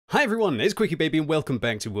Hi everyone, it's QuickyBaby and welcome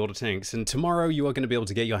back to World of Tanks, and tomorrow you are going to be able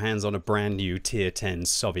to get your hands on a brand new Tier 10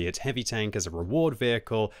 Soviet heavy tank as a reward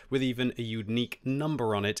vehicle with even a unique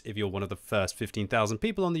number on it if you're one of the first 15,000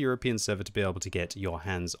 people on the European server to be able to get your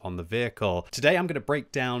hands on the vehicle. Today I'm going to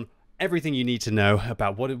break down everything you need to know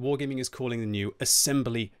about what Wargaming is calling the new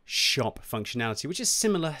assembly shop functionality, which is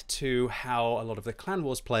similar to how a lot of the Clan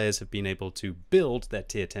Wars players have been able to build their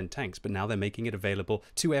tier 10 tanks, but now they're making it available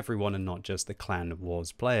to everyone and not just the Clan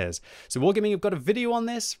Wars players. So Wargaming have got a video on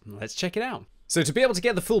this. Let's check it out. So to be able to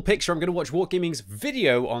get the full picture, I'm going to watch Wargaming's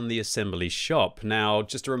video on the assembly shop. Now,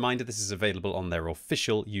 just a reminder, this is available on their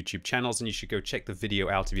official YouTube channels, and you should go check the video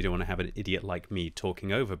out if you don't want to have an idiot like me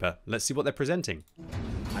talking over, but let's see what they're presenting.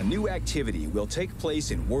 A new activity will take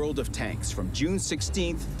place in World of Tanks from June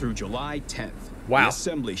 16th through July 10th. Wow. The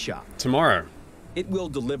assembly shop. Tomorrow. It will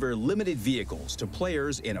deliver limited vehicles to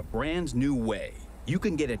players in a brand new way. You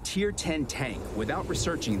can get a Tier 10 tank without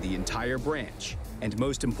researching the entire branch. And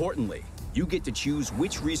most importantly, you get to choose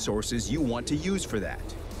which resources you want to use for that.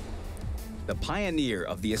 The pioneer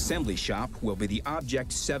of the assembly shop will be the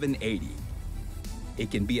Object 780. It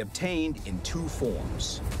can be obtained in two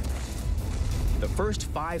forms. The first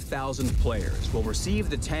 5,000 players will receive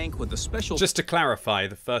the tank with a special... Just to clarify,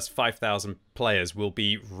 the first 5,000 players will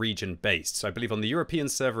be region-based. So I believe on the European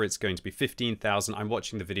server it's going to be 15,000. I'm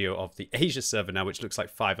watching the video of the Asia server now, which looks like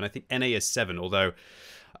 5, and I think NA is 7, although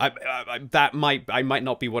I might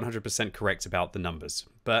not be 100% correct about the numbers.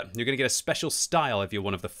 But you're going to get a special style if you're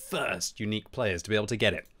one of the first unique players to be able to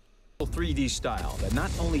get it. 3D style that not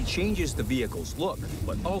only changes the vehicle's look,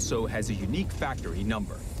 but also has a unique factory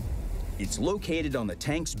number. It's located on the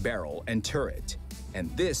tank's barrel and turret,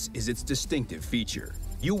 and this is its distinctive feature.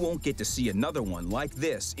 You won't get to see another one like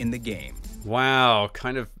this in the game. Wow,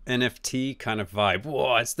 kind of NFT kind of vibe.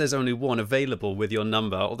 Whoa, there's only one available with your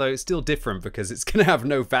number, although it's still different because it's going to have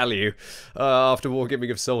no value after Wargaming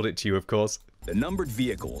have sold it to you, of course. The numbered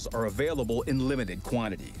vehicles are available in limited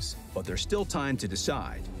quantities, but there's still time to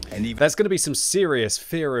decide. And even there's going to be some serious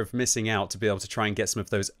fear of missing out to be able to try and get some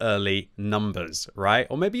of those early numbers, right?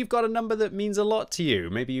 Or maybe you've got a number that means a lot to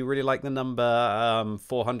you. Maybe you really like the number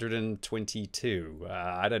 422.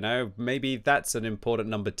 I don't know. Maybe that's an important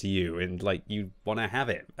number to you and like you want to have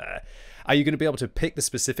it. Are you going to be able to pick the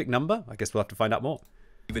specific number? I guess we'll have to find out more.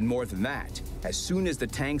 Even more than that, as soon as the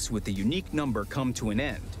tanks with the unique number come to an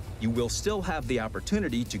end, you will still have the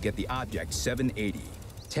opportunity to get the Object 780.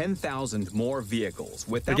 10,000 more vehicles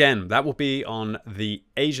without... Again, that will be on the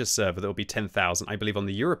Asia server. There will be 10,000. I believe on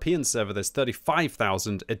the European server, there's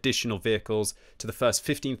 35,000 additional vehicles to the first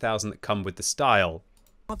 15,000 that come with the style.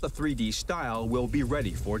 The 3D style will be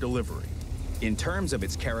ready for delivery. In terms of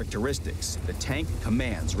its characteristics, the tank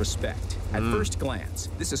commands respect. At first glance,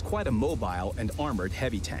 this is quite a mobile and armored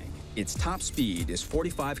heavy tank. Its top speed is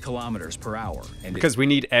 45 kilometers per hour. And because we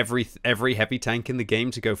need every heavy tank in the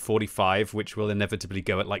game to go 45, which will inevitably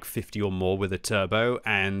go at like 50 or more with a turbo,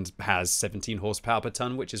 and has 17 horsepower per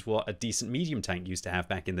ton, which is what a decent medium tank used to have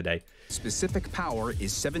back in the day. Specific power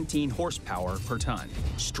is 17 horsepower per ton.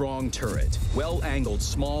 Strong turret, well-angled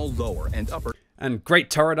small lower and upper... And great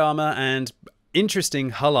turret armor and interesting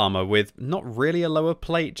hull armor with not really a lower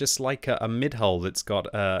plate, just like a mid-hull that's got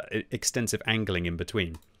extensive angling in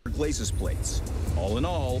between. Glazes plates. All in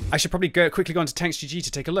all, I should probably quickly go onto TanksGG to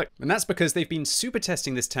take a look. And that's because they've been super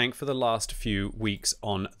testing this tank for the last few weeks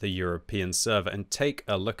on the European server. And take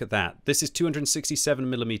a look at that. This is 267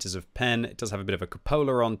 millimeters of pen. It does have a bit of a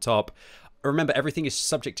cupola on top. Remember, everything is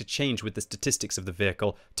subject to change with the statistics of the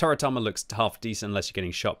vehicle. Turret armor looks half decent unless you're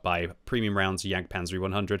getting shot by premium rounds, Jagdpanzer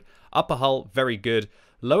 100. Upper hull, very good.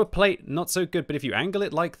 Lower plate, not so good, but if you angle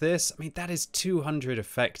it like this, I mean, that is 200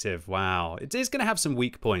 effective. Wow. It is going to have some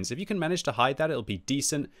weak points. If you can manage to hide that, it'll be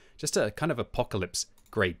decent. Just a kind of apocalypse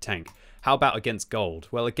grade tank. How about against gold?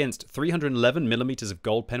 Well, against 311 millimeters of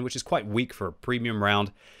gold pen, which is quite weak for a premium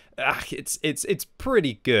round, it's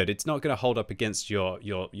pretty good. It's not going to hold up against your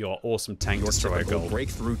awesome tank destroyer gold.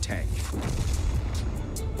 Breakthrough tank.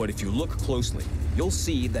 But if you look closely, you'll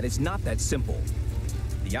see that it's not that simple.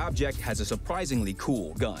 The Object has a surprisingly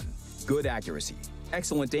cool gun, good accuracy,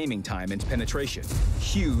 excellent aiming time and penetration,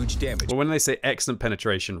 huge damage. Well, when they say excellent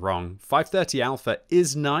penetration, wrong. 530 alpha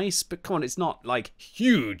is nice, but come on, it's not like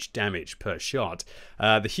huge damage per shot.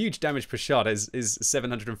 The huge damage per shot is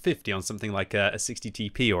 750 on something like a 60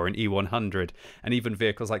 TP or an E100, and even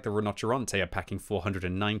vehicles like the Rinoceronte are packing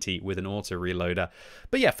 490 with an auto reloader.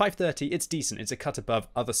 But yeah, 530, it's decent. It's a cut above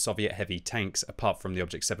other Soviet heavy tanks apart from the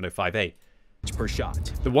Object 705A. per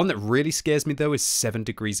shot. The one that really scares me though is 7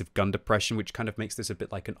 degrees of gun depression, which kind of makes this a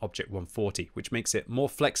bit like an Object 140, which makes it more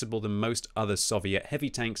flexible than most other Soviet heavy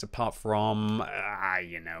tanks apart from,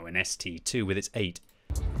 you know, an ST-2 with its 8.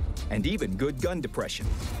 And even good gun depression.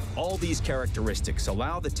 All these characteristics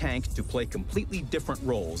allow the tank to play completely different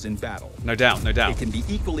roles in battle. No doubt, no doubt. It can be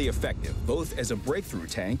equally effective both as a breakthrough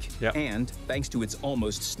tank and, thanks to its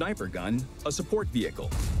almost sniper gun, a support vehicle.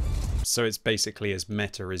 So it's basically as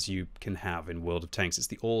meta as you can have in World of Tanks. It's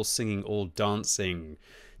the all-singing, all-dancing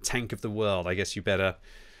tank of the world. I guess you better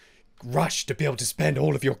rush to be able to spend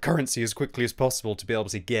all of your currency as quickly as possible to be able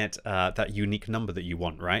to get that unique number that you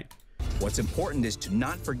want, right? What's important is to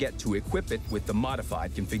not forget to equip it with the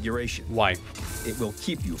modified configuration. Why? It will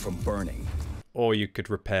keep you from burning. Or you could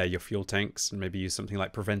repair your fuel tanks and maybe use something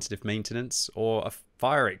like preventative maintenance or a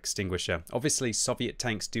fire extinguisher. Obviously, Soviet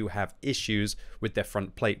tanks do have issues with their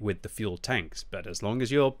front plate with the fuel tanks, but as long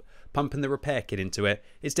as you're pumping the repair kit into it,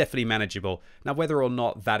 it's definitely manageable. Now, whether or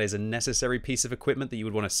not that is a necessary piece of equipment that you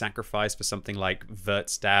would want to sacrifice for something like vert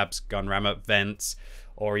stabs, gun rammer, vents,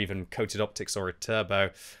 or even coated optics or a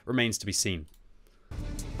turbo remains to be seen.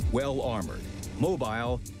 Well armored,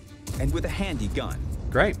 mobile, and with a handy gun.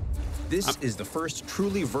 Great. This is the first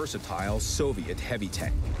truly versatile Soviet heavy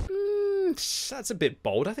tank. That's a bit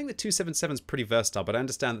bold. I think the 277 is pretty versatile, but I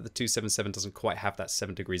understand that the 277 doesn't quite have that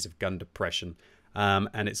 7 degrees of gun depression.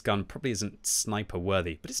 And its gun probably isn't sniper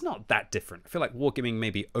worthy, but it's not that different. I feel like Wargaming may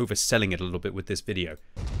be overselling it a little bit with this video.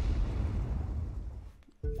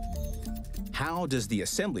 How does the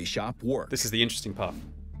assembly shop work? This is the interesting part.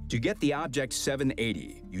 To get the Object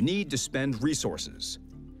 780, you need to spend resources.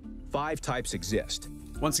 5 types exist.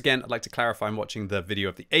 Once again, I'd like to clarify I'm watching the video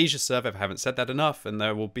of the Asia server if I haven't said that enough, and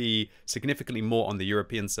there will be significantly more on the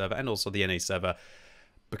European server and also the NA server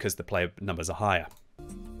because the player numbers are higher.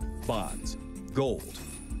 Bonds, gold,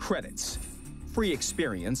 credits, free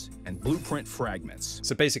experience, and blueprint fragments.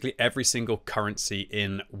 So basically every single currency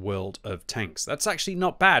in World of Tanks. That's actually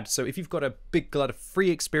not bad. So if you've got a big glut of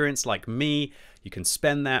free experience like me, you can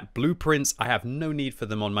spend that. Blueprints, I have no need for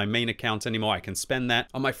them on my main account anymore. I can spend that.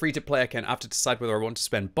 On my free-to-play account, I have to decide whether I want to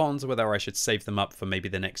spend bonds or whether I should save them up for maybe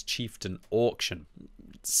the next chieftain auction.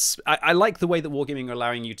 I like the way that Wargaming are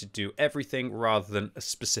allowing you to do everything rather than a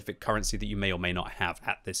specific currency that you may or may not have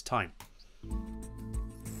at this time.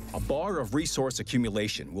 A bar of resource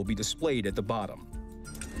accumulation will be displayed at the bottom.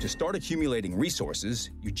 To start accumulating resources,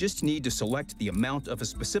 you just need to select the amount of a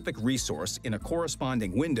specific resource in a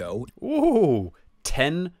corresponding window. Ooh,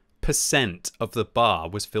 10% of the bar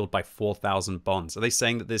was filled by 4,000 bonds. Are they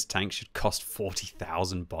saying that this tank should cost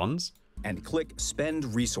 40,000 bonds? And click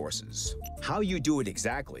Spend Resources. How you do it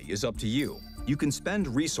exactly is up to you. You can spend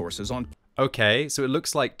resources on... Okay, so it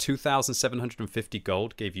looks like 2,750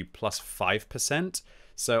 gold gave you plus 5%.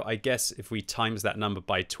 So I guess if we times that number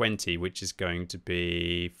by 20, which is going to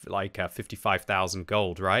be like 55,000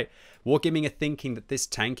 gold, right? Wargaming are thinking that this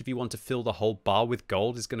tank, if you want to fill the whole bar with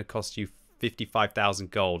gold, is going to cost you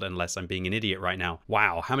 55,000 gold, unless I'm being an idiot right now.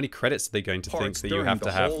 Wow, how many credits are they going to think that you have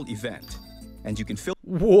to have? Whole event. And you can fill...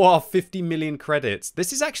 Whoa, 50 million credits.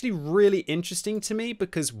 This is actually really interesting to me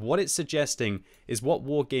because what it's suggesting is what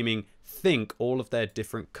Wargaming think all of their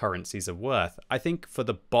different currencies are worth. I think for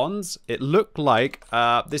the bonds, it looked like,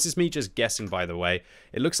 this is me just guessing by the way,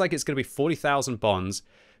 it looks like it's going to be 40,000 bonds,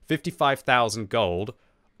 55,000 gold,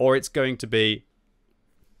 or it's going to be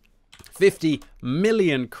 50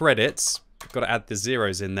 million credits. Got to add the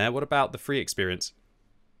zeros in there. What about the free experience?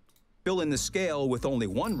 Fill in the scale with only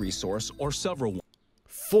one resource or several.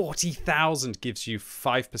 40,000 gives you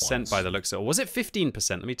 5% by the looks of it. Or was it 15%?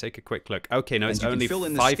 Let me take a quick look. Okay, no, it's only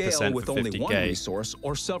 5% with for only 50k. one resource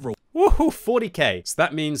or several. Woohoo, 40k. So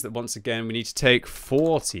that means that once again, we need to take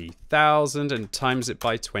 40,000 and times it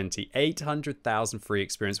by 20. 800,000 free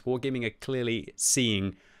experience. Wargaming are clearly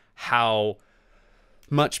seeing how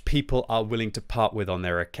much people are willing to part with on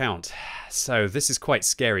their account. So this is quite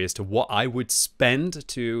scary as to what I would spend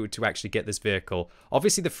to actually get this vehicle.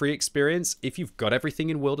 Obviously the free experience, if you've got everything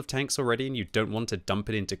in World of Tanks already and you don't want to dump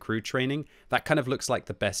it into crew training, that kind of looks like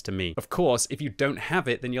the best to me. Of course, if you don't have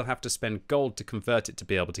it, then you'll have to spend gold to convert it to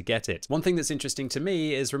be able to get it. One thing that's interesting to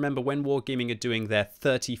me is remember when Wargaming are doing their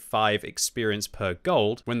 35 experience per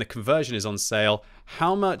gold, when the conversion is on sale,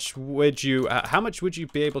 how much would you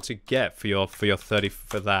be able to get for your 30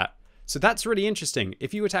 for that? So that's really interesting.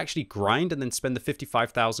 If you were to actually grind and then spend the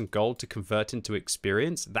 55,000 gold to convert into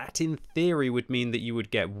experience, that in theory would mean that you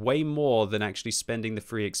would get way more than actually spending the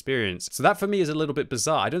free experience. So that for me is a little bit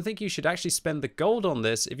bizarre. I don't think you should actually spend the gold on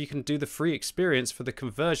this if you can do the free experience for the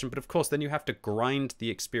conversion, but of course then you have to grind the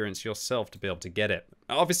experience yourself to be able to get it.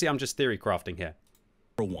 Obviously I'm just theory crafting here.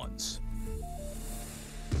 Ones.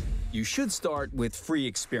 You should start with free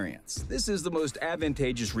experience. This is the most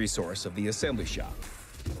advantageous resource of the assembly shop.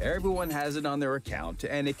 Everyone has it on their account,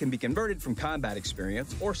 and it can be converted from combat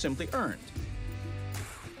experience or simply earned.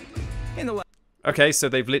 Okay, so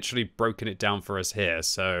they've literally broken it down for us here,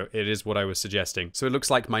 so it is what I was suggesting. So it looks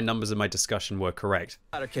like my numbers in my discussion were correct.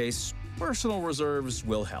 In either case, personal reserves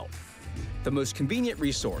will help. The most convenient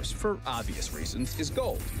resource, for obvious reasons, is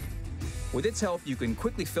gold. With its help, you can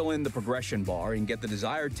quickly fill in the progression bar and get the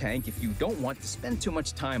desired tank if you don't want to spend too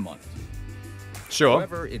much time on it. Sure.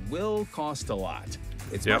 However, it will cost a lot.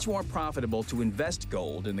 It's much more profitable to invest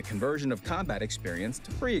gold in the conversion of combat experience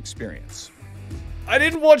to free experience. I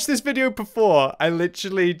didn't watch this video before. I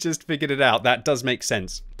literally just figured it out. That does make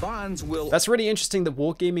sense. Bonds will... That's really interesting that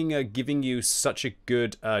Wargaming are giving you such a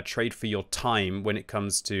good trade for your time when it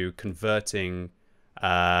comes to converting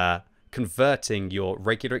your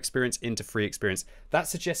regular experience into free experience. That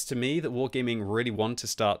suggests to me that Wargaming really want to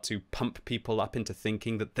start to pump people up into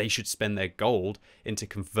thinking that they should spend their gold into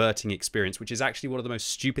converting experience, which is actually one of the most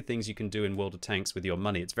stupid things you can do in World of Tanks with your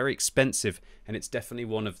money. It's very expensive, and it's definitely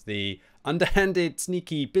one of the underhanded,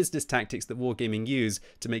 sneaky business tactics that Wargaming use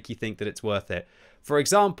to make you think that it's worth it. For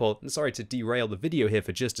example, and sorry to derail the video here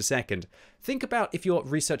for just a second, think about if you're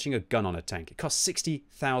researching a gun on a tank. It costs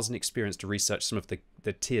 60,000 experience to research some of the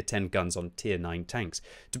tier 10 guns on tier 9 tanks.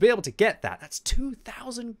 To be able to get that, that's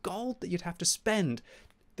 2,000 gold that you'd have to spend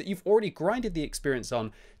that you've already grinded the experience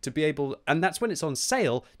on to be able, and that's when it's on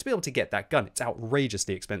sale, to be able to get that gun. It's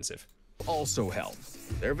outrageously expensive. Also help.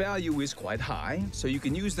 Their value is quite high, so you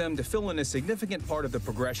can use them to fill in a significant part of the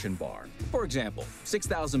progression bar. For example,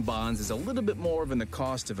 6,000 bonds is a little bit more than the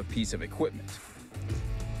cost of a piece of equipment.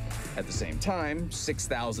 At the same time,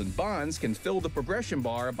 6,000 bonds can fill the progression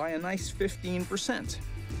bar by a nice 15%.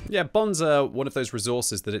 Yeah, bonds are one of those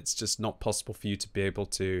resources that it's just not possible for you to be able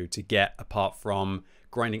to get apart from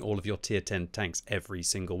grinding all of your tier 10 tanks every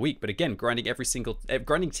single week. But again, grinding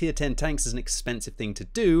tier 10 tanks is an expensive thing to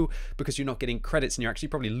do because you're not getting credits, and you're actually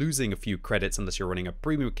probably losing a few credits unless you're running a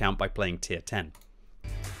premium account by playing tier 10.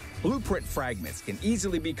 Blueprint fragments can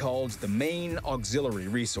easily be called the main auxiliary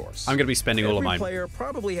resource. I'm going to be spending all of mine. Every player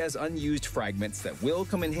probably has unused fragments that will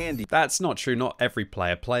come in handy. That's not true. Not every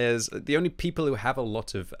player. The only people who have a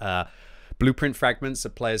lot of blueprint fragments are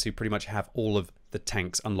players who pretty much have all of the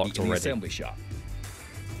tanks unlocked already. The assembly shop.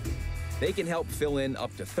 They can help fill in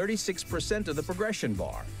up to 36% of the progression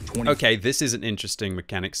bar. Okay, this is an interesting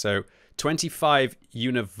mechanic. So 25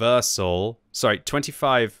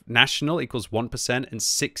 national equals 1% and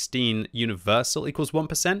 16 universal equals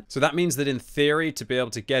 1%. So that means that in theory, to be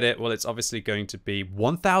able to get it, well, it's obviously going to be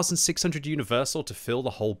 1,600 universal to fill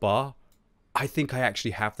the whole bar. I think I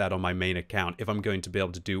actually have that on my main account if I'm going to be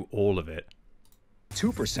able to do all of it.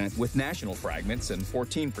 2% with national fragments and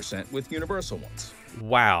 14% with universal ones.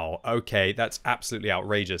 Wow, okay, that's absolutely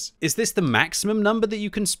outrageous. Is this the maximum number that you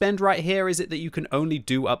can spend right here? Is it that you can only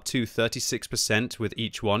do up to 36% with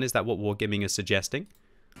each one? Is that what Wargaming is suggesting?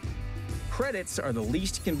 Credits are the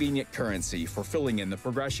least convenient currency for filling in the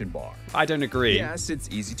progression bar. I don't agree. Yes, it's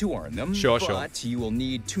easy to earn them, but you will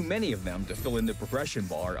need too many of them to fill in the progression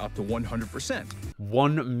bar up to 100%.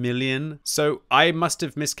 1 million? So I must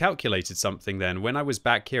have miscalculated something then. When I was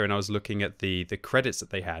back here and I was looking at the credits that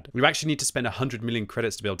they had, we actually need to spend 100 million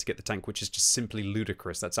credits to be able to get the tank, which is just simply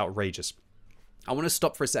ludicrous. That's outrageous. I want to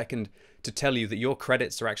stop for a second to tell you that your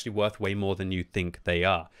credits are actually worth way more than you think they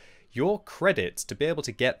are. Your credits, to be able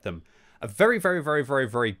to get them, a very, very, very, very,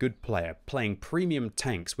 very good player playing premium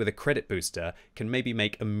tanks with a credit booster can maybe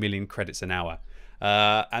make 1 million credits an hour.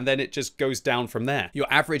 And then it just goes down from there. Your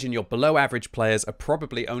average and your below average players are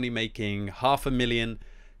probably only making 500,000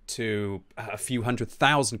 to a few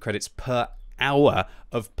 100,000 credits per hour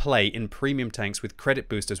of play in premium tanks with credit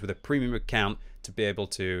boosters with a premium account to be able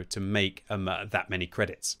to make that many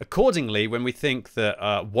credits. Accordingly, when we think that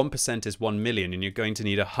 1% is 1 million and you're going to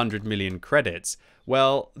need 100 million credits,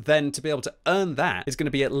 well, then to be able to earn that is going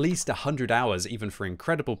to be at least 100 hours, even for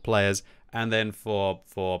incredible players. And then for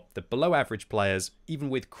the below average players, even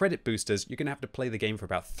with credit boosters, you're going to have to play the game for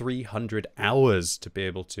about 300 hours to be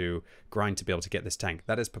able to grind to be able to get this tank.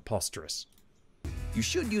 That is preposterous. You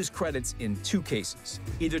should use credits in 2 cases,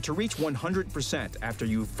 either to reach 100% after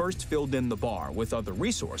you've first filled in the bar with other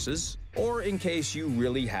resources, or in case you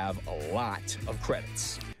really have a lot of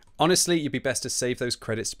credits. Honestly, you'd be best to save those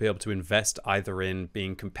credits to be able to invest either in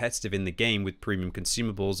being competitive in the game with premium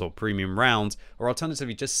consumables or premium rounds, or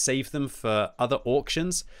alternatively just save them for other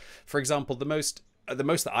auctions. For example, the most the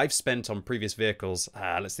most that I've spent on previous vehicles,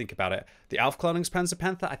 let's think about it. The Aufklärungspanzer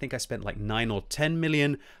Panther, I think I spent like 9 or 10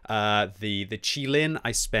 million. The Qilin,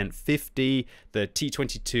 I spent 50. The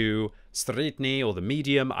T22 Sredny, or the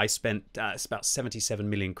medium, I spent about 77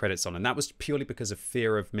 million credits on, and that was purely because of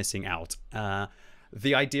fear of missing out.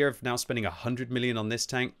 The idea of now spending 100 million on this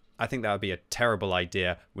tank, I think that would be a terrible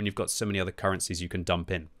idea when you've got so many other currencies you can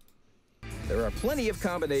dump in. There are plenty of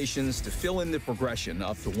combinations to fill in the progression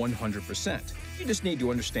up to 100%. You just need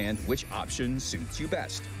to understand which option suits you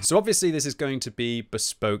best. So obviously this is going to be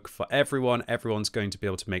bespoke for everyone. Everyone's going to be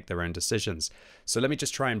able to make their own decisions. So let me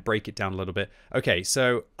just try and break it down a little bit. Okay,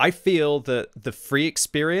 so I feel that the free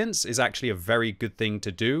experience is actually a very good thing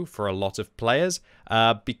to do for a lot of players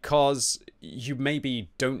because you maybe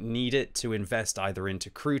don't need it to invest either into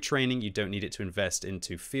crew training, you don't need it to invest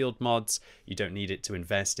into field mods, you don't need it to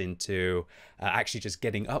invest into actually just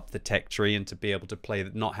getting up the tech tree and to be able to play,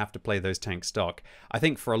 not have to play those tank stock. I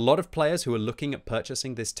think for a lot of players who are looking at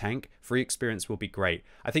purchasing this tank, free experience will be great.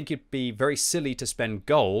 I think it'd be very silly to spend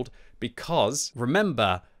gold because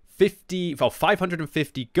remember,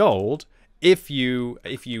 550 gold. If you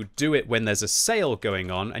do it when there's a sale going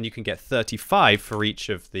on and you can get 35 for each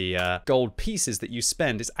of the gold pieces that you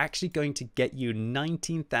spend, is actually going to get you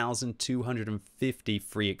 19,250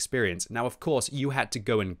 free experience. Now, of course, you had to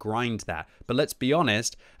go and grind that. But let's be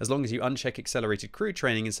honest, as long as you uncheck accelerated crew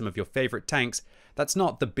training in some of your favorite tanks, that's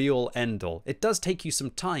not the be-all end-all. It does take you some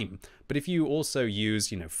time. But if you also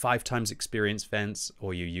use, 5 times experience vents,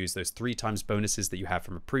 or you use those 3 times bonuses that you have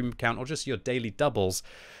from a premium account, or just your daily doubles,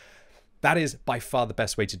 that is by far the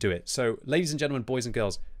best way to do it. So, ladies and gentlemen, boys and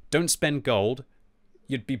girls, don't spend gold.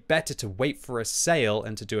 You'd be better to wait for a sale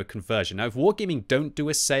and to do a conversion. Now, if Wargaming don't do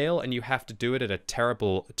a sale and you have to do it at a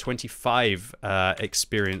terrible 25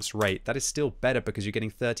 experience rate, that is still better because you're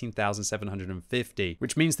getting 13,750,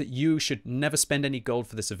 which means that you should never spend any gold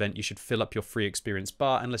for this event. You should fill up your free experience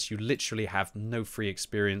bar unless you literally have no free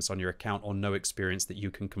experience on your account or no experience that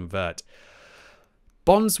you can convert.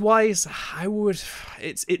 Bonds wise,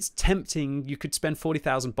 it's tempting. You could spend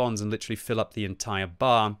 40,000 bonds and literally fill up the entire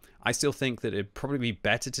bar. I still think that it'd probably be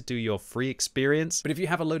better to do your free experience. But if you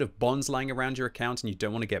have a load of bonds lying around your account and you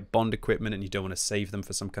don't want to get bond equipment and you don't want to save them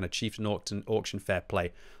for some kind of chieftain auction, fair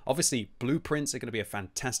play. Obviously, blueprints are going to be a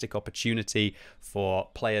fantastic opportunity for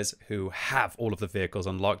players who have all of the vehicles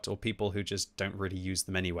unlocked or people who just don't really use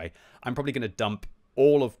them anyway. I'm probably going to dump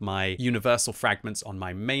all of my universal fragments on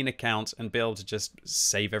my main account and be able to just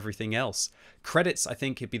save everything else. Credits, I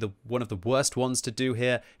think, it'd be one of the worst ones to do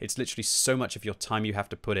here. It's literally so much of your time you have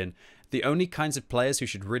to put in. The only kinds of players who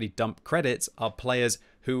should really dump credits are players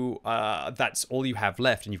who that's all you have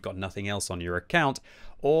left and you've got nothing else on your account,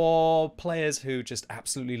 or players who just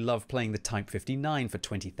absolutely love playing the Type 59 for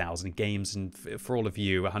 20,000 games, and for all of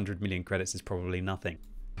you, 100 million credits is probably nothing.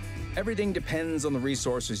 Everything depends on the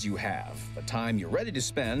resources you have, the time you're ready to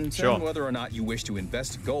spend, Sure. and whether or not you wish to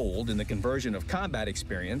invest gold in the conversion of combat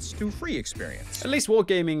experience to free experience. At least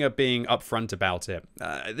Wargaming are being upfront about it.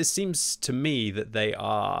 This seems to me that they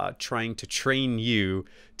are trying to train you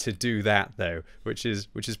to do that, though, which is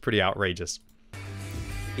pretty outrageous.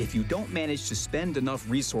 If you don't manage to spend enough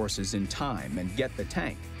resources in time and get the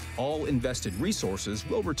tank, all invested resources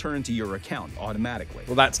will return to your account automatically.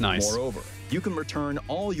 Well, that's nice. Moreover, you can return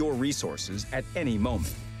all your resources at any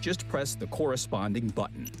moment. Just press the corresponding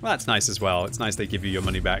button. Well, that's nice as well. It's nice they give you your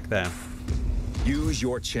money back there. Use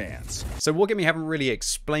your chance. So Wargaming haven't really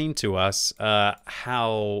explained to us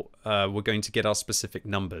how we're going to get our specific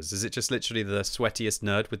numbers. Is it just literally the sweatiest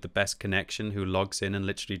nerd with the best connection who logs in and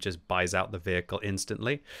literally just buys out the vehicle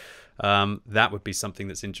instantly? That would be something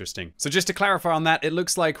that's interesting. So just to clarify on that, it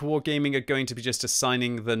looks like Wargaming are going to be just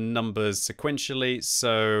assigning the numbers sequentially,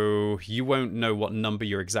 so you won't know what number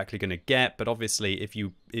you're exactly going to get. But obviously, if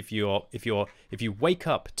you wake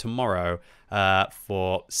up tomorrow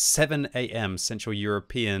for 7 a.m. Central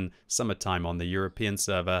European summertime on the European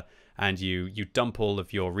server, and you dump all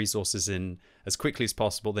of your resources in as quickly as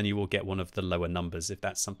possible, then you will get one of the lower numbers if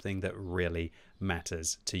that's something that really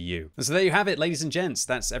matters to you. And so there you have it, ladies and gents.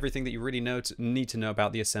 That's everything that you really need to know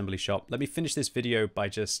about the assembly shop. Let me finish this video by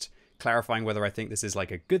just clarifying whether I think this is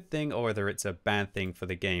like a good thing or whether it's a bad thing for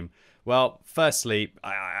the game. Well, firstly,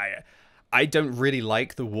 I don't really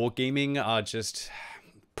like the Wargaming are just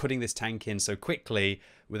putting this tank in so quickly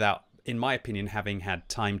without, in my opinion, having had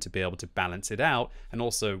time to be able to balance it out, and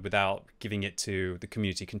also without giving it to the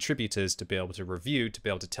community contributors to be able to review, to be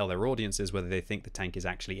able to tell their audiences whether they think the tank is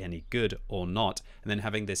actually any good or not, and then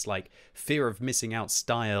having this like fear of missing out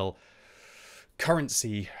style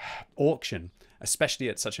currency auction. especially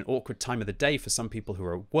at such an awkward time of the day for some people who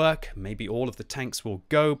are at work. Maybe all of the tanks will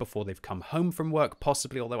go before they've come home from work,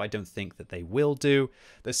 possibly, although I don't think that they will do.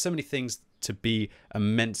 There's so many things to be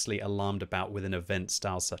immensely alarmed about with an event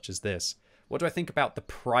style such as this. What do I think about the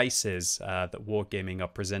prices that Wargaming are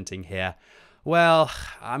presenting here? Well,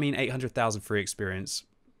 I mean, 800,000 free experience.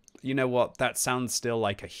 You know what? That sounds still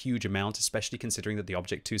like a huge amount, especially considering that the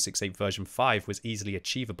Object 268 version 5 was easily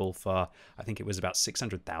achievable for, I think it was about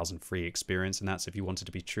 600,000 free experience, and that's if you wanted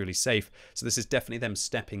to be truly safe. So this is definitely them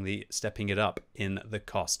stepping it up in the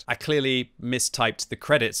cost. I clearly mistyped the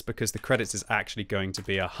credits because the credits is actually going to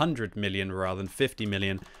be 100 million rather than 50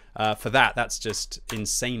 million. For that's just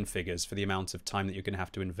insane figures for the amount of time that you're going to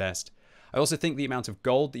have to invest. I also think the amount of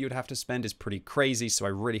gold that you would have to spend is pretty crazy, so I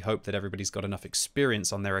really hope that everybody's got enough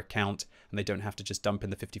experience on their account and they don't have to just dump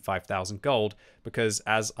in the 55,000 gold, because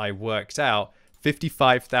as I worked out,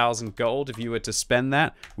 55,000 gold, if you were to spend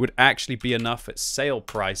that, would actually be enough at sale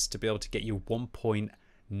price to be able to get you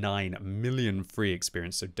 1.9 million free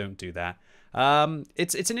experience, so don't do that.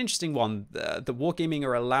 It's an interesting one. The Wargaming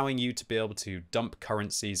are allowing you to be able to dump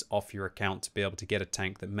currencies off your account to be able to get a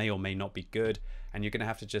tank that may or may not be good, and you're going to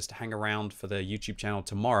have to just hang around for the YouTube channel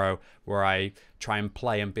tomorrow where I try and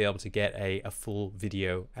play and be able to get a full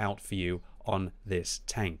video out for you on this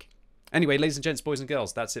tank. Anyway, ladies and gents, boys and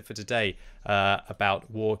girls, that's it for today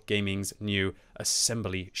about Wargaming's new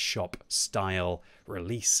assembly shop style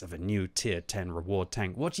release of a new tier 10 reward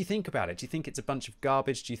tank. What do you think about it? Do you think it's a bunch of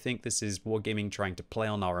garbage? Do you think this is Wargaming trying to play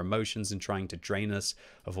on our emotions and trying to drain us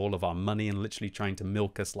of all of our money and literally trying to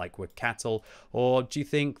milk us like we're cattle? Or do you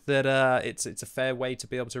think that it's a fair way to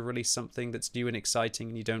be able to release something that's new and exciting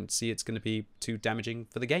and you don't see it's going to be too damaging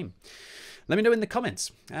for the game? Let me know in the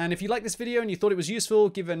comments. And if you liked this video and you thought it was useful,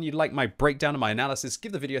 given you like my breakdown and my analysis,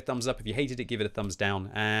 give the video a thumbs up. If you hated it, give it a thumbs down.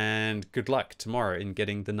 And good luck tomorrow in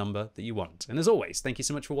getting the number that you want. And as always, thank you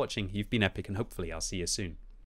so much for watching. You've been epic, and hopefully I'll see you soon.